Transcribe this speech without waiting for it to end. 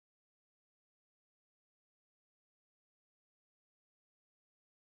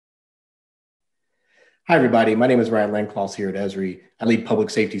Hi, everybody. My name is Ryan Lanclos here at Esri. I lead public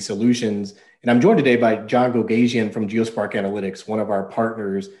safety solutions, and I'm joined today by John Goolgasian from Geospark Analytics, one of our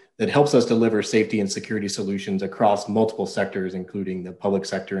partners that helps us deliver safety and security solutions across multiple sectors, including the public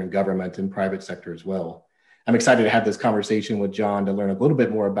sector and government and private sector as well. I'm excited to have this conversation with John to learn a little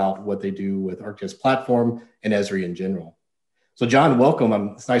bit more about what they do with ArcGIS Platform and Esri in general. So, John, welcome.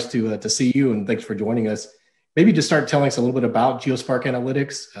 It's nice to see you, and thanks for joining us. Maybe just start telling us a little bit about Geospark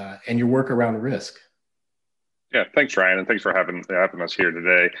Analytics and your work around risk. Yeah, thanks, Ryan, and thanks for having us here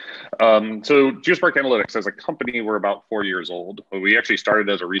today. So Geospark Analytics, as a company, we're about 4 years old. We actually started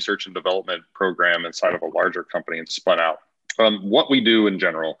as a research and development program inside of a larger company and spun out. What we do in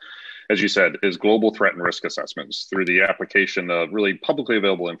general, as you said, is global threat and risk assessments through the application of really publicly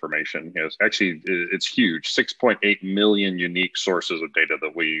available information. It's huge, 6.8 million unique sources of data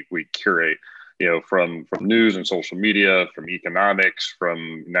that we curate. From news and social media, from economics,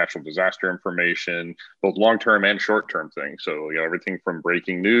 from natural disaster information, both long-term and short-term things. So, everything from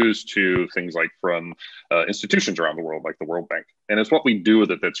breaking news to things like from institutions around the world, like the World Bank. And it's what we do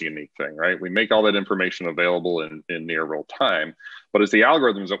with it that's a unique thing, right? We make all that information available in near real time, but it's the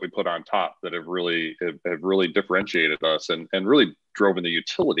algorithms that we put on top that have really differentiated us and really driven the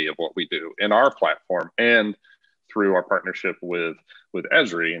utility of what we do in our platform and through our partnership with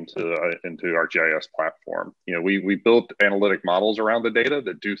Esri into ArcGIS Platform. We built analytic models around the data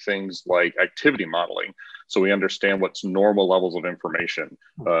that do things like activity modeling, so we understand what's normal levels of information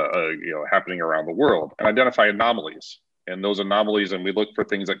happening around the world and identify anomalies. And those anomalies, and we look for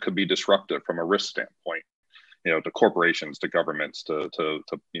things that could be disruptive from a risk standpoint, to corporations, to governments, to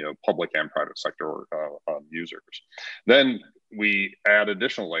public and private sector users. Then we add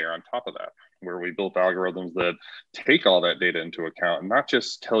additional layer on top of that, where we built algorithms that take all that data into account and not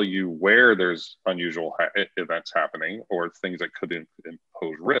just tell you where there's unusual events happening or things that could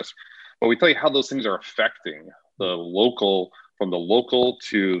impose risk, but we tell you how those things are affecting from the local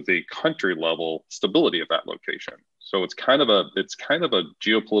to the country level stability of that location. So it's kind of a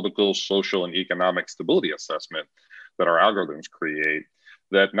geopolitical, social, and economic stability assessment that our algorithms create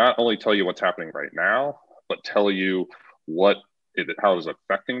that not only tell you what's happening right now, but tell you how it's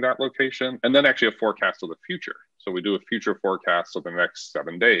affecting that location, and then actually a forecast of the future. So we do a future forecast of the next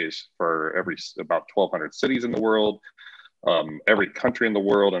 7 days for about 1,200 cities in the world, every country in the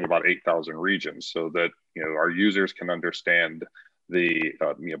world, and about 8,000 regions, so that our users can understand the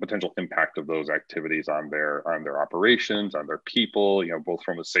potential impact of those activities on their operations, on their people, both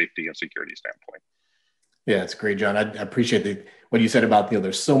from a safety and security standpoint. Yeah, it's great, John. I appreciate what you said about,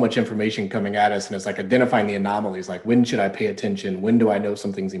 there's so much information coming at us, and it's like identifying the anomalies, like when should I pay attention? When do I know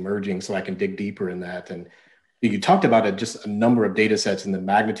something's emerging so I can dig deeper in that? And you talked about it, just a number of data sets and the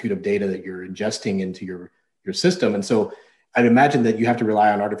magnitude of data that you're ingesting into your system. And so I'd imagine that you have to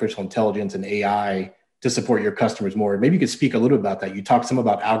rely on artificial intelligence and AI to support your customers more. Maybe you could speak a little bit about that. You talked some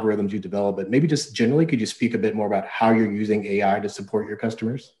about algorithms you develop, but maybe just generally, could you speak a bit more about how you're using AI to support your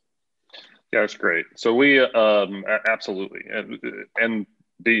customers? Yeah, that's great. So we absolutely, and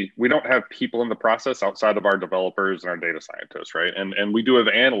we don't have people in the process outside of our developers and our data scientists, right? And we do have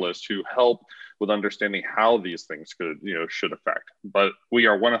analysts who help with understanding how these things should affect. But we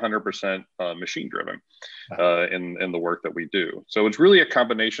are 100% machine driven in the work that we do. So it's really a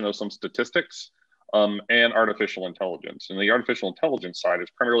combination of some statistics and artificial intelligence. And the artificial intelligence side is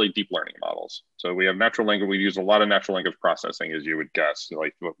primarily deep learning models. So we have natural language. We use a lot of natural language processing, as you would guess.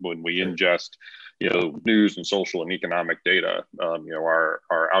 Like when we ingest, news and social and economic data, our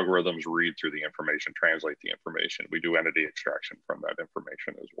algorithms read through the information, translate the information. We do entity extraction from that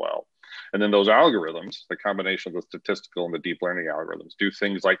information as well. And then those algorithms, the combination of the statistical and the deep learning algorithms, do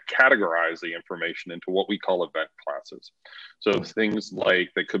things like categorize the information into what we call event classes. So things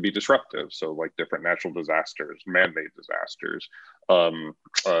like that could be disruptive. So like different natural disasters, man-made disasters,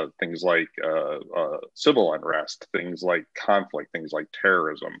 things like civil unrest, things like conflict, things like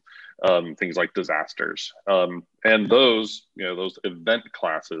terrorism, things like disasters. And those event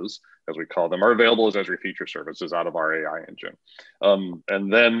classes, as we call them, are available as Esri feature services out of our AI engine.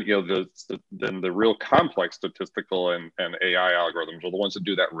 And then, the real complex statistical and AI algorithms are the ones that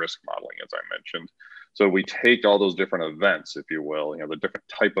do that risk modeling, as I mentioned. So we take all those different events, if you will, the different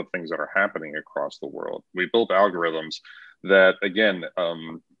type of things that are happening across the world. We built algorithms that, again,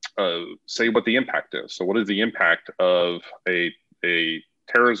 say what the impact is. So what is the impact of a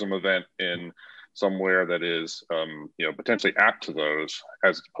terrorism event in somewhere that is potentially apt to those,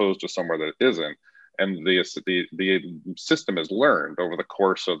 as opposed to somewhere that isn't? And the system has learned over the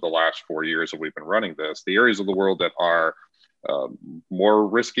course of the last 4 years that we've been running this, the areas of the world that are more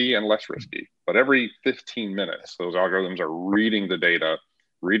risky and less risky. But every 15 minutes, those algorithms are reading the data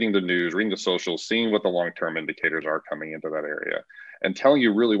reading the news, reading the socials, seeing what the long-term indicators are coming into that area, and telling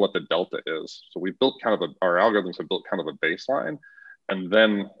you really what the delta is. So we built kind of our algorithms have built kind of a baseline, and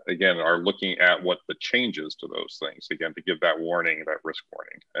then again are looking at what the changes to those things, again, to give that warning, that risk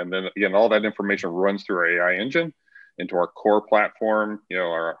warning. And then again, all that information runs through our AI engine into our core platform,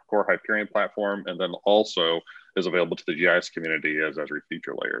 our core Hyperion platform, and then also is available to the GIS community as Esri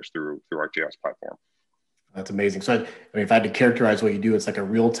feature layers through ArcGIS Platform. That's amazing. So, I mean, if I had to characterize what you do, it's like a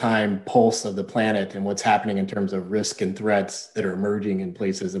real-time pulse of the planet and what's happening in terms of risk and threats that are emerging in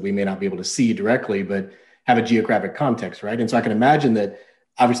places that we may not be able to see directly, but have a geographic context, right? And so I can imagine that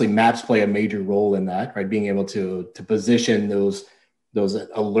obviously maps play a major role in that, right? Being able to position those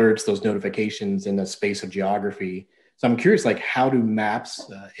alerts, those notifications in a space of geography. So I'm curious, like, how do maps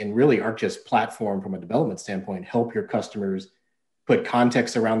and really ArcGIS Platform from a development standpoint help your customers put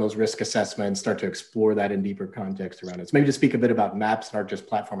context around those risk assessments, start to explore that in deeper context around it? So maybe just speak a bit about maps and ArcGIS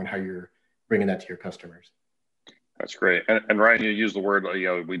Platform and how you're bringing that to your customers. That's great. And Ryan, you used the word,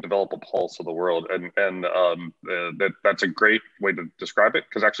 we develop a pulse of the world. And that's a great way to describe it,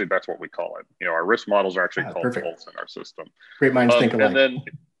 because actually that's what we call it. Our risk models are actually called perfect. Pulse in our system. Great minds think alike. And then,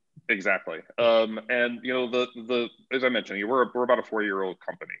 exactly. And, as I mentioned, we're about a 4-year-old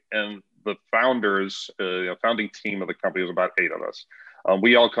company. And the founders, founding team of the company was about 8 of us.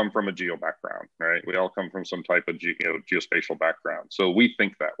 We all come from a geo background, right? We all come from some type of geospatial background. So we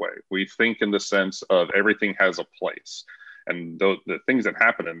think that way. We think in the sense of everything has a place, and the things that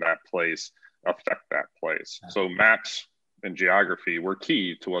happen in that place affect that place. So maps and geography were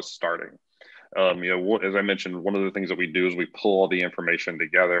key to us starting. As I mentioned, one of the things that we do is we pull all the information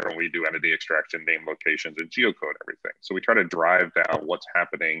together and we do entity extraction, name locations, and geocode everything. So we try to drive down what's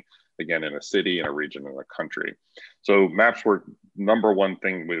happening, again, in a city, in a region, in a country. So maps were number one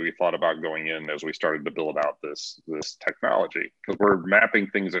thing we thought about going in as we started to build out this technology, because we're mapping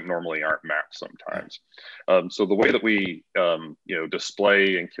things that normally aren't mapped sometimes. So the way that we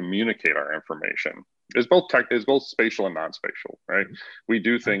display and communicate our information is both spatial and non-spatial, right? We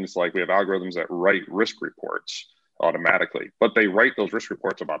do things like we have algorithms that write risk reports automatically, but they write those risk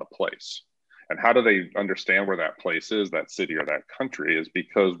reports about a place. And how do they understand where that place is, that city or that country, is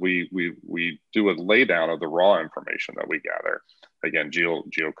because we do a laydown of the raw information that we gather. Again,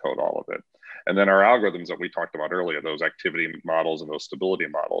 geocode all of it. And then our algorithms that we talked about earlier, those activity models and those stability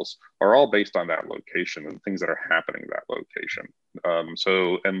models, are all based on that location and things that are happening in that location.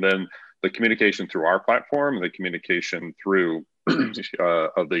 And then the communication through our platform and the communication through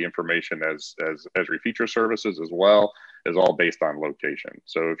of the information as Esri feature services as well is all based on location.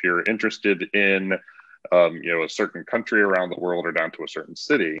 So if you're interested in a certain country around the world or down to a certain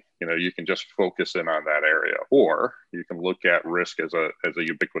city, you can just focus in on that area, or you can look at risk as a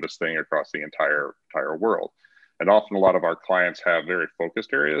ubiquitous thing across the entire world. And often a lot of our clients have very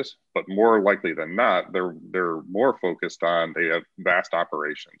focused areas, but more likely than not, they're more focused on, they have vast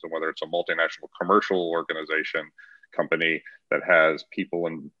operations, and whether it's a multinational commercial organization, company that has people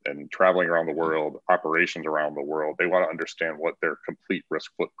and traveling around the world, operations around the world, they want to understand what their complete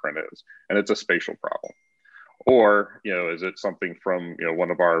risk footprint is. And it's a spatial problem. Or, is it something from, one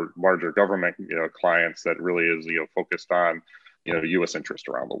of our larger government, clients that really is, focused on, U.S. interest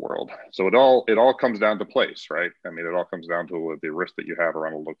around the world. So it all comes down to place, right? I mean, it all comes down to the risk that you have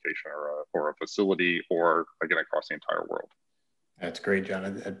around a location or a facility, or again, across the entire world. That's great, John.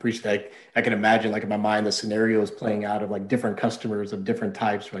 I appreciate that. I can imagine, like, in my mind, the scenarios playing out of like different customers of different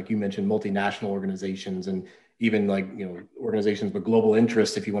types, like you mentioned, multinational organizations, and even like, organizations with global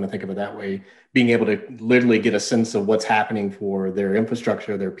interests, if you want to think of it that way, being able to literally get a sense of what's happening for their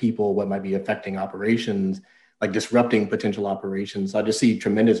infrastructure, their people, what might be affecting operations, like disrupting potential operations. So I just see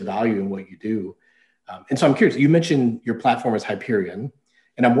tremendous value in what you do. And so I'm curious, you mentioned your platform is Hyperion,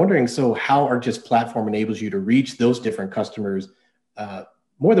 and I'm wondering, so how ArcGIS Platform enables you to reach those different customers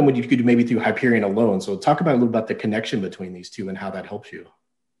more than what you could do maybe through Hyperion alone. So talk about a little about the connection between these two and how that helps you.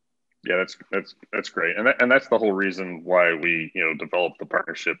 Yeah, that's great, and that's the whole reason why we developed the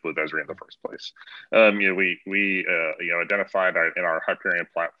partnership with Esri in the first place. We identified in our Hyperion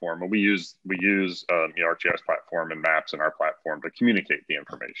platform, and we use ArcGIS platform and maps in our platform to communicate the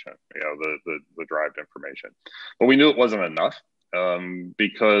information, the derived information. But we knew it wasn't enough,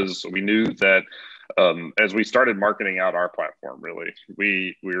 because we knew that as we started marketing out our platform, really,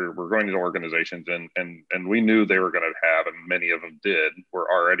 we were going to organizations, and we knew they were going to have, and many of them were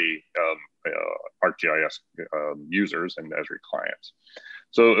already ArcGIS users and Esri clients.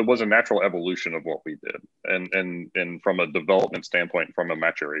 So it was a natural evolution of what we did. And from a development standpoint, from a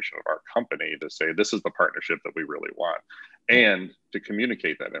maturation of our company to say, this is the partnership that we really want, and to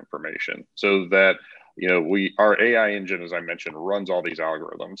communicate that information so that, our AI engine, as I mentioned, runs all these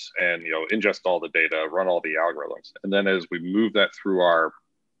algorithms and, ingest all the data, run all the algorithms. And then as we move that through our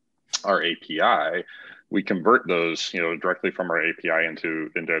API, we convert those, directly from our API into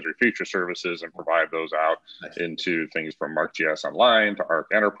Esri Future Services and provide those out into things from ArcGIS Online to Arc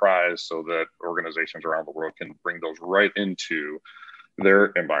Enterprise, so that organizations around the world can bring those right into their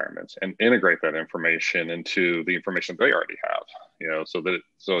environments and integrate that information into the information they already have.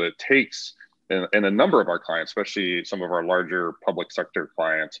 So it takes, and a number of our clients, especially some of our larger public sector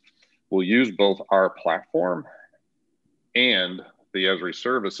clients, will use both our platform and the Esri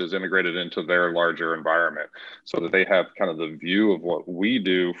services integrated into their larger environment, so that they have kind of the view of what we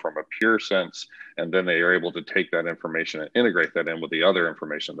do from a pure sense, and then they are able to take that information and integrate that in with the other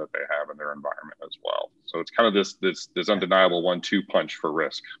information that they have in their environment as well. So it's kind of this undeniable 1-2 punch for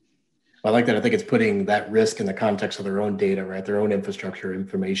risk. I like that. I think it's putting that risk in the context of their own data, right? Their own infrastructure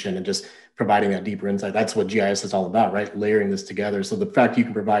information, and just providing that deeper insight. That's what GIS is all about, right? Layering this together. So the fact you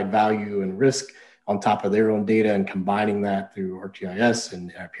can provide value and risk on top of their own data and combining that through ArcGIS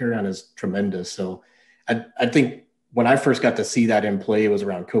and Hyperion is tremendous. So I think when I first got to see that in play, it was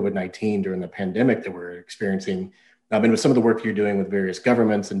around COVID-19 during the pandemic that we're experiencing. I mean, with some of the work you're doing with various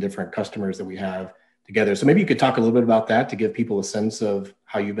governments and different customers that we have together. So maybe you could talk a little bit about that to give people a sense of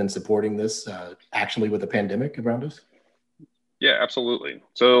how you've been supporting this actually with the pandemic around us. Yeah, absolutely.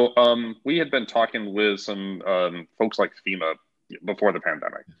 So we had been talking with some folks like FEMA before the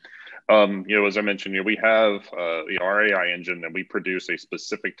pandemic. As I mentioned, we have our AI engine, and we produce a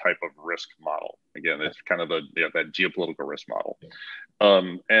specific type of risk model. Again, it's kind of that geopolitical risk model.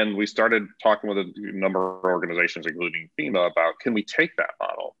 And we started talking with a number of organizations, including FEMA, about, can we take that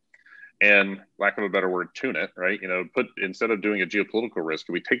model and, lack of a better word, tune it, right? Instead of doing a geopolitical risk,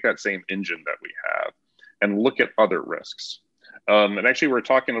 can we take that same engine that we have and look at other risks? And actually, we're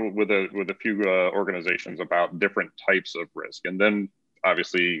talking with a few organizations about different types of risk. And then,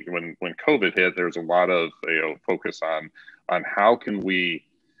 obviously, when COVID hit, there's a lot of focus on how can we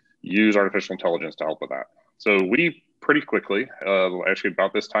use artificial intelligence to help with that. So we pretty quickly, actually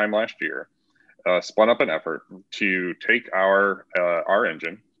about this time last year, spun up an effort to take our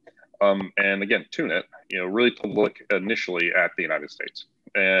engine and, again, tune it, really to look initially at the United States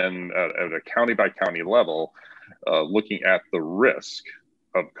and at a county by county level, looking at the risk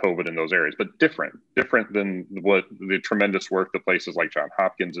of COVID in those areas, but different than what the tremendous work that places like Johns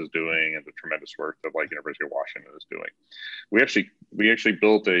Hopkins is doing and the tremendous work that like University of Washington is doing. We actually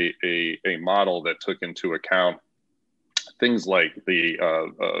built a model that took into account things like the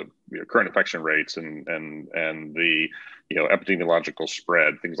current infection rates and the epidemiological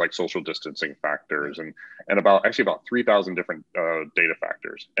spread, things like social distancing factors, and about 3,000 different data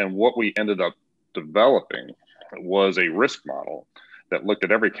factors. And what we ended up developing was a risk model that looked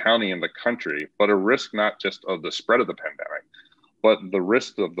at every county in the country, but a risk not just of the spread of the pandemic, but the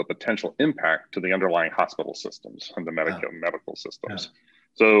risk of the potential impact to the underlying hospital systems and the medical systems.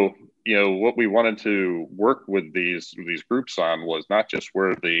 So, what we wanted to work with these groups on was not just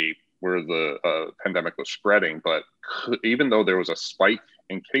where the pandemic was spreading, but even though there was a spike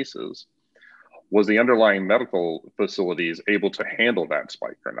in cases, was the underlying medical facilities able to handle that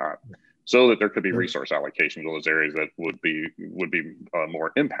spike or not? So that there could be resource allocation to those areas that would be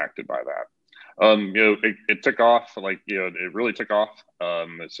more impacted by that. It took off, it really took off.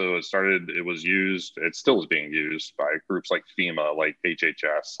 So it was used, it still is being used by groups like FEMA, like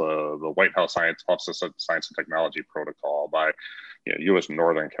HHS, the White House Office of Science and Technology Protocol, by U.S.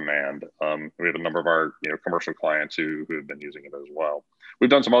 Northern Command. We have a number of our commercial clients who have been using it as well. We've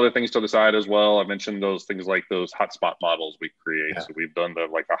done some other things to the side as well. I mentioned those things like those hotspot models we create. So we've done a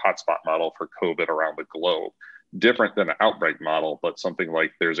hotspot model for COVID around the globe. Different than an outbreak model, but something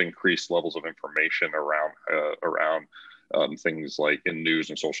like there's increased levels of information around things like in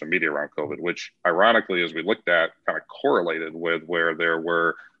news and social media around COVID, which ironically, as we looked at, kind of correlated with where there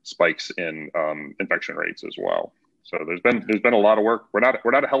were spikes in infection rates as well. So there's been a lot of work. We're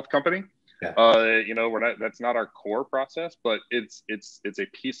not a health company. We're not. That's not our core process, but it's a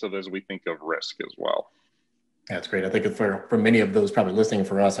piece of as we think of risk as well. That's great. I think for many of those probably listening,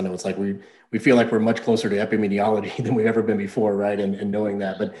 for us, I know it's like we feel like we're much closer to epidemiology than we've ever been before, right? And knowing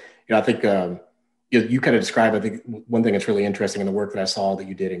that, but I think you kind of describe. I think one thing that's really interesting in the work that I saw that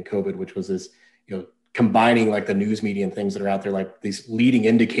you did in COVID, which was this, combining like the news media and things that are out there, like these leading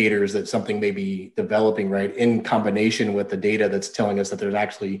indicators that something may be developing, right, in combination with the data that's telling us that there's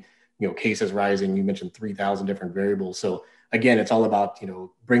actually cases rising. You mentioned 3,000 different variables. So again, it's all about,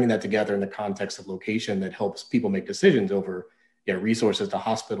 bringing that together in the context of location that helps people make decisions over resources to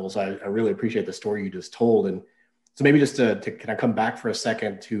hospitals. I really appreciate the story you just told. And so maybe just to kind of come back for a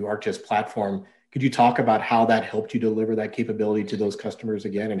second to ArcGIS Platform, could you talk about how that helped you deliver that capability to those customers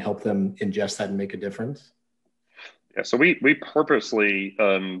again and help them ingest that and make a difference? Yeah, so we purposely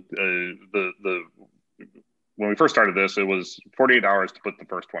when we first started this, it was 48 hours to put the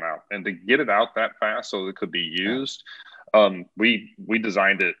first one out, and to get it out that fast so it could be used, we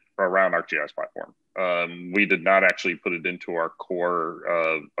designed it around ArcGIS Platform. We did not actually put it into our core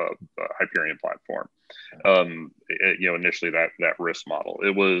Hyperion platform. Initially that risk model,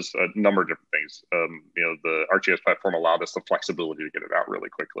 it was a number of different things. The ArcGIS Platform allowed us the flexibility to get it out really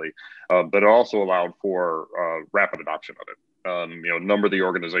quickly, but it also allowed for rapid adoption of it. A number of the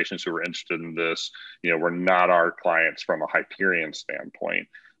organizations who were interested in this, were not our clients from a Hyperion standpoint,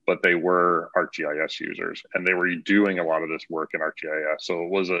 but they were ArcGIS users, and they were doing a lot of this work in ArcGIS. So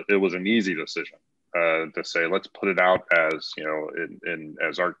it was an easy decision to say, let's put it out as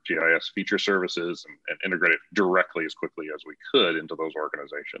as ArcGIS feature services and integrate it directly as quickly as we could into those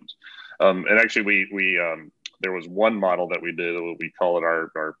organizations. And actually, we there was one model that we did. We call it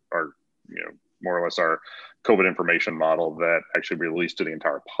our more or less our COVID information model that actually released to the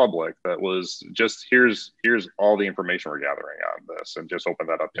entire public. That was just, here's all the information we're gathering on this, and just open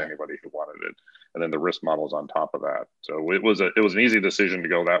that up to anybody who wanted it. And then the risk model is on top of that. So it was an easy decision to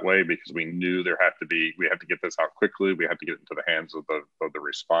go that way, because we knew we had to get this out quickly. We had to get it into the hands of the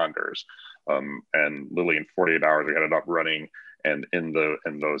responders. And literally in 48 hours, we had it up running and in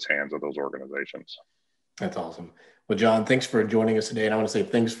those hands of those organizations. That's awesome. Well, John, thanks for joining us today. And I want to say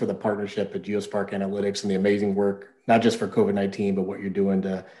thanks for the partnership at Geospark Analytics and the amazing work, not just for COVID-19, but what you're doing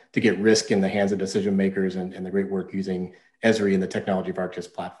to get risk in the hands of decision makers, and the great work using Esri and the technology of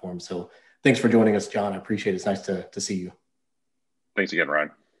ArcGIS Platform. So thanks for joining us, John. I appreciate it. It's nice to see you. Thanks again,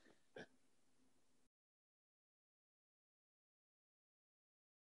 Ryan.